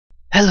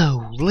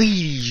Hello,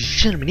 ladies and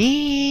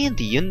gentlemen, and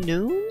the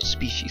unknown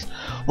species.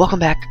 Welcome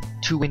back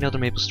to another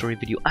MapleStory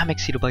video. I'm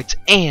xHitoBitez,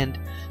 and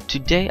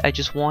today I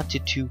just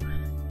wanted to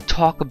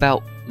talk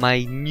about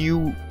my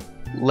new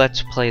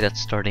Let's Play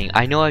that's starting.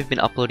 I know I've been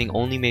uploading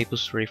only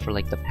MapleStory for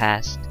like the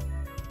past,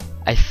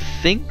 I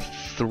think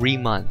 3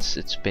 months.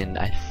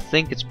 I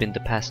think it's been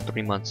the past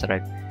 3 months that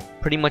I've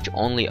pretty much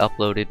only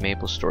uploaded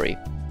MapleStory.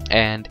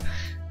 And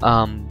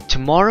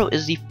tomorrow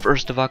is the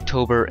 1st of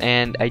October,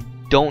 and I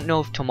don't know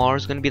if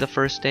tomorrow's going to be the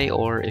first day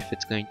or if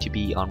it's going to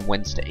be on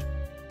Wednesday.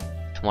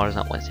 Tomorrow's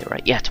not Wednesday,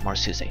 right? Yeah,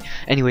 tomorrow's Tuesday.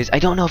 Anyways, I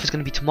don't know if it's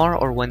going to be tomorrow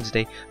or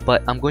Wednesday,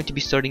 but I'm going to be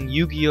starting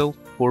Yu-Gi-Oh!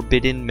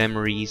 Forbidden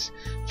Memories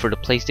for the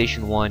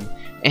PlayStation 1,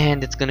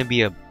 and it's going to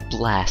be a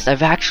blast. I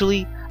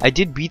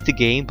did beat the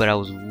game, but I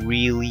was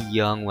really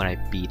young when I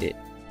beat it.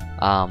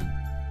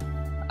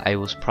 I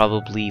was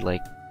probably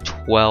like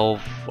 12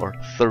 or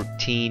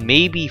 13,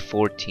 maybe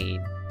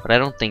 14, but I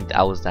don't think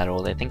I was that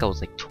old. I think I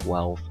was like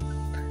 12.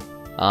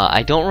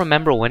 I don't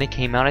remember when it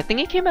came out. I think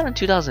it came out in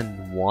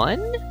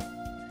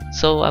 2001,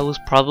 so I was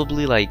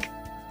probably like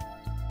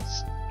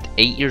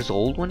 8 years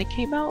old when it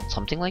came out,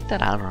 something like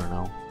that. I don't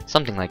know,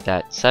 something like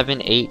that,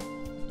 7, 8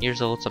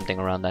 years old, something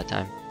around that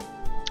time.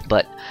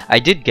 But I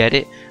did get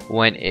it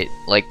when it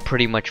like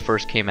pretty much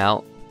first came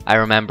out. I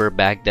remember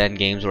back then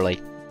games were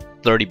like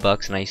 30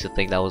 bucks, and I used to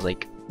think that was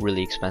like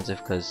really expensive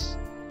because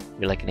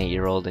you're like an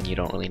 8-year-old and you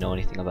don't really know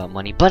anything about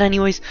money. But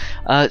anyways,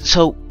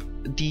 so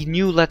the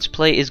new Let's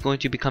Play is going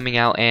to be coming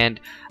out, and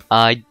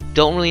I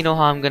don't really know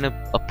how I'm gonna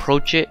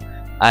approach it.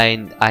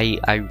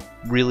 I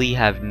really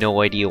have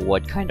no idea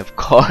what kind of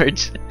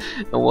cards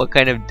and what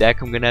kind of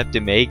deck I'm gonna have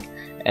to make,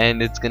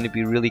 and it's gonna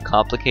be really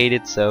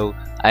complicated. So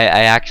I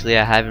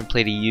haven't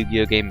played a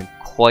Yu-Gi-Oh game in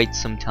quite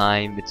some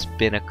time. It's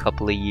been a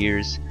couple of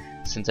years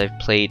since I've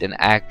played an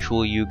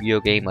actual Yu-Gi-Oh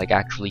game, like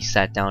actually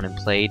sat down and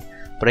played.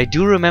 But I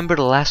do remember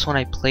the last one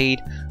I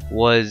played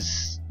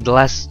was the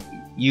last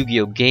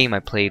Yu-Gi-Oh game I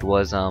played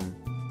was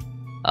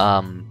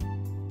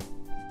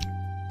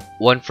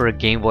one for a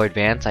Game Boy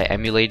Advance. I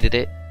emulated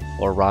it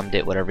or ROM'd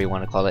it, whatever you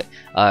want to call it,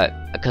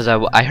 because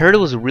I heard it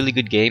was a really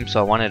good game, so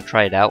I wanted to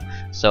try it out.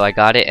 So I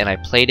got it and I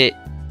played it,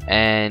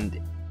 and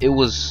it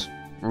was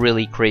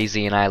really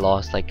crazy, and I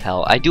lost like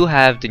hell. I do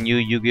have the new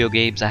Yu-Gi-Oh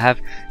games. I have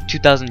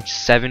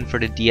 2007 for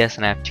the DS,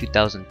 and I have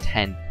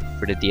 2010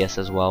 for the DS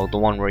as well, the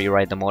one where you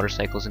ride the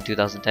motorcycles in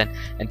 2010,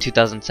 and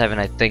 2007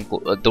 I think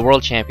the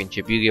World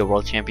Championship, Yu-Gi-Oh!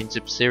 World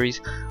Championship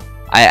Series.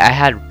 I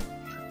had a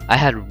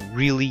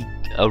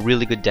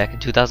really good deck in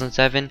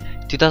 2007.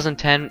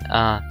 2010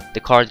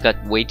 the cards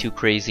got way too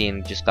crazy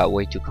and just got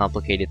way too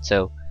complicated,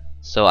 so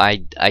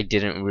I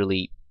didn't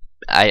really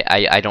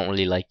I don't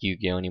really like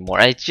Yu-Gi-Oh anymore.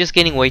 It's just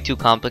getting way too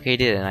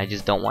complicated, and I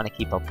just don't want to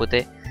keep up with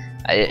it.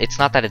 It's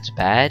not that it's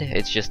bad,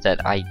 it's just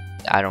that I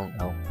don't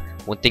know,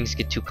 when things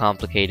get too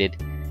complicated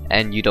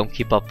and you don't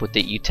keep up with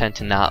it, you tend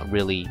to not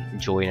really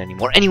enjoy it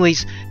anymore.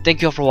 Anyways,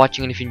 thank you all for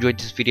watching, and if you enjoyed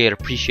this video, I'd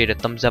appreciate a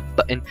thumbs up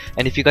button,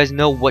 and if you guys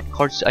know what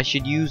cards I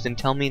should use, then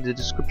tell me in the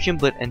description.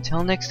 But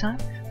until next time,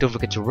 don't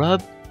forget to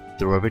rub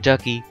the rubber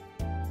ducky.